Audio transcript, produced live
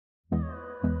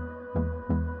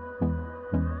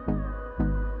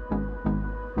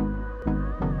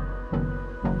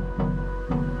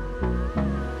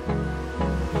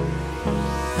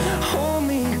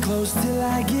close till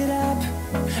I get up.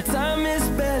 Time is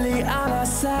barely on our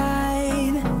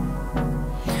side.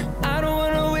 I don't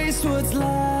wanna waste what's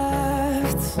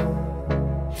left.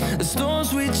 The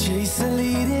storms we chase are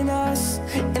leading us,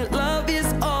 and love is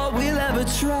all we'll ever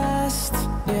trust.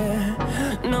 Yeah,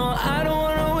 no, I don't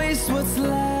wanna waste what's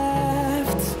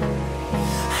left.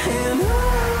 And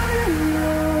on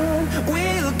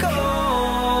we'll go,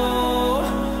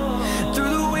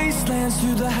 through the wastelands,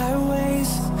 through the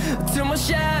highways, till my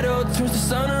shadow turns to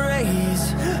sun rays.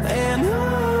 And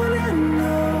on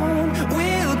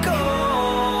we'll go,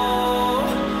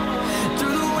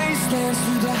 through the wastelands,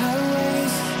 through the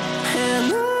highways,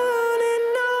 and on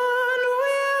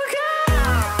we'll go.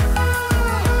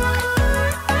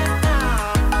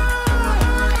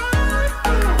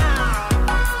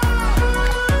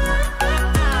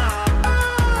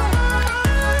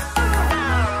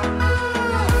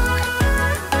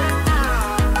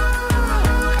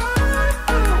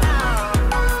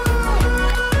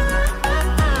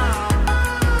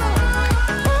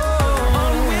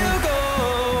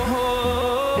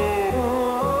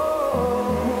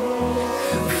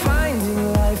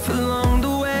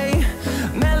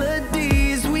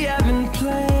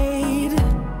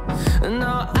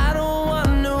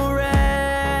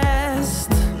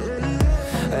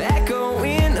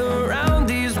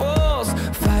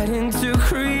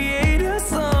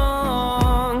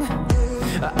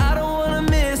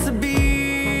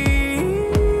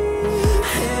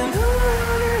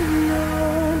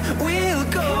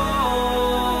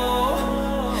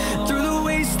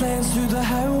 Through the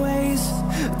highways,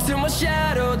 till my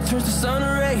shadow turns to sun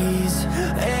rays.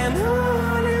 And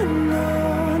on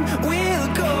we'll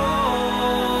go,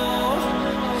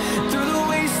 through the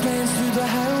wastelands, through the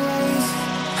highways,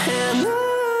 and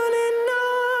on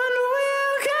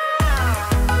we'll go.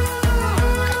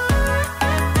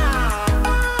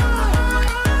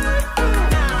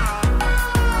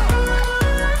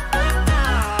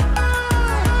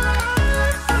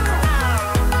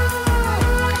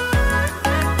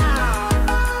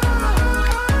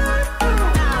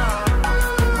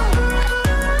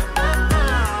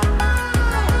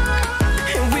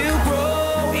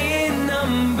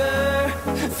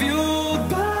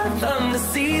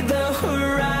 See the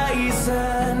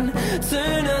horizon,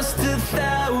 turn us to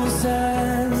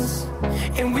thousands,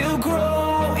 and we'll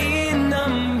grow in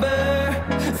number,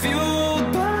 fueled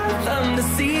by them to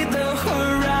see the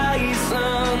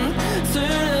horizon,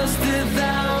 turn us to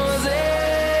thousands.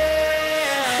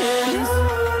 And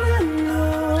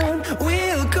on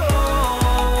we'll go,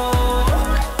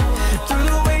 through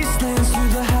the wastelands,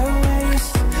 through the highways,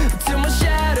 till my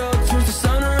shadow turns to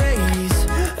sun rays.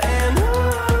 And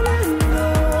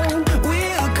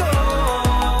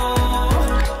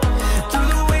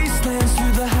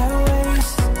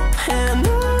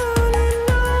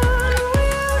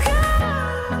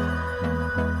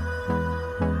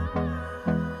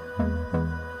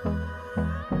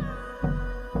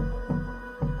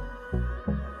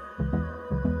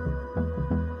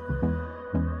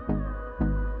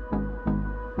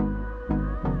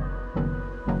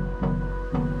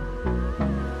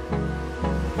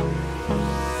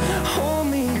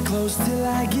close till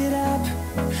I get up.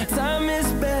 Time is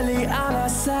barely on our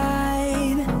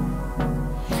side.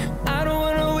 I don't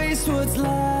wanna waste what's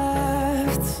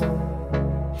left.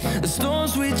 The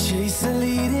storms we chase are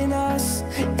leading us,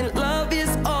 and love is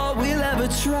all we'll ever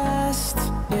trust.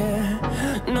 Yeah,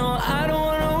 no, I don't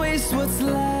wanna waste what's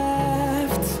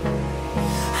left.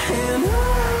 And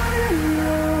on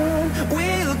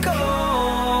we'll go,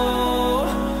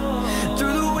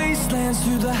 through the wastelands,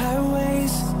 through the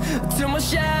highways, till my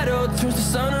shadow turns to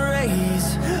sun rays.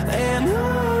 And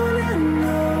on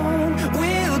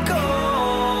we'll go,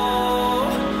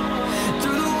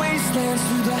 through the wastelands,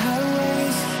 through the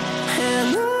highways,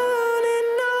 and on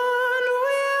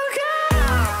we'll go.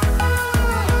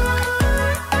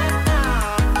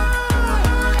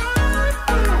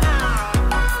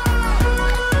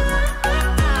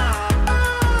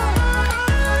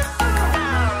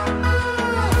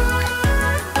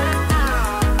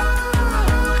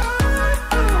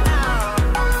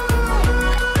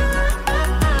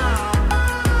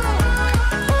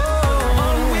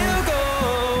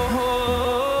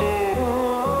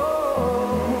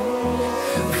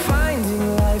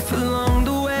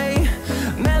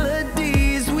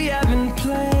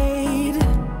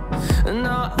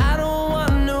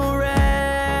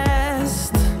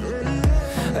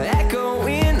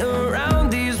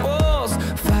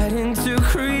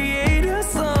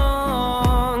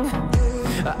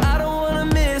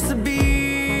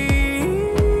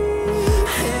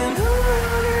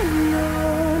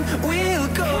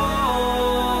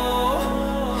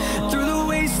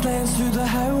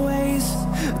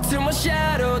 till my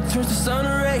shadow turns to sun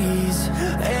rays.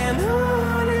 And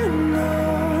on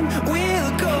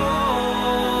we'll go,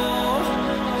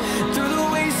 through the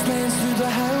wastelands, through the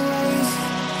highways,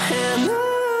 and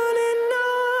on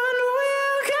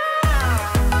we'll go.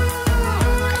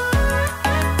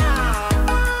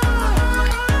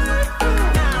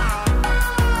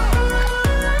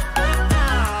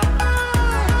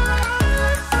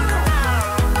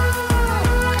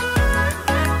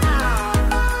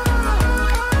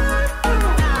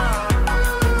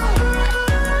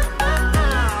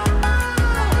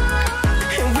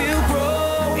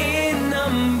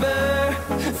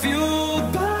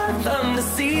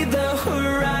 See the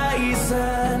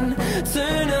horizon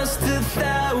turn us to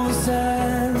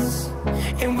thousands,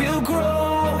 and we'll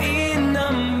grow in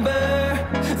number,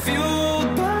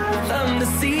 fueled by them to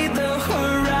see the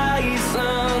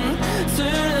horizon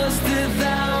turn us to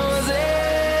thousands.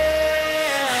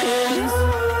 And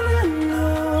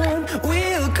on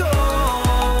we'll go,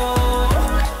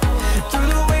 through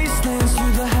the wastelands,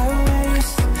 through the highways,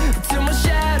 till my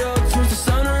shadow turns to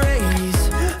sun rays.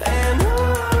 And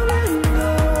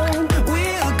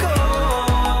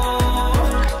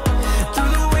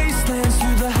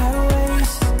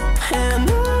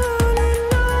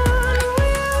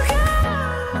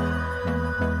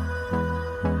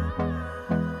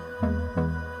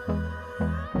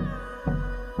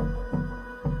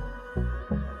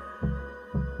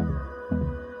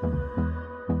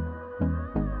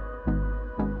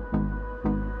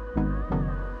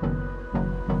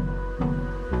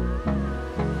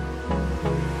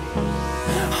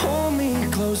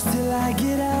close till I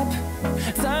get up.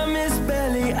 Time is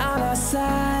barely on our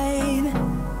side.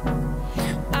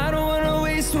 I don't wanna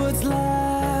waste what's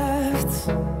left.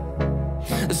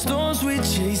 The storms we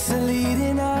chase are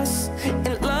leading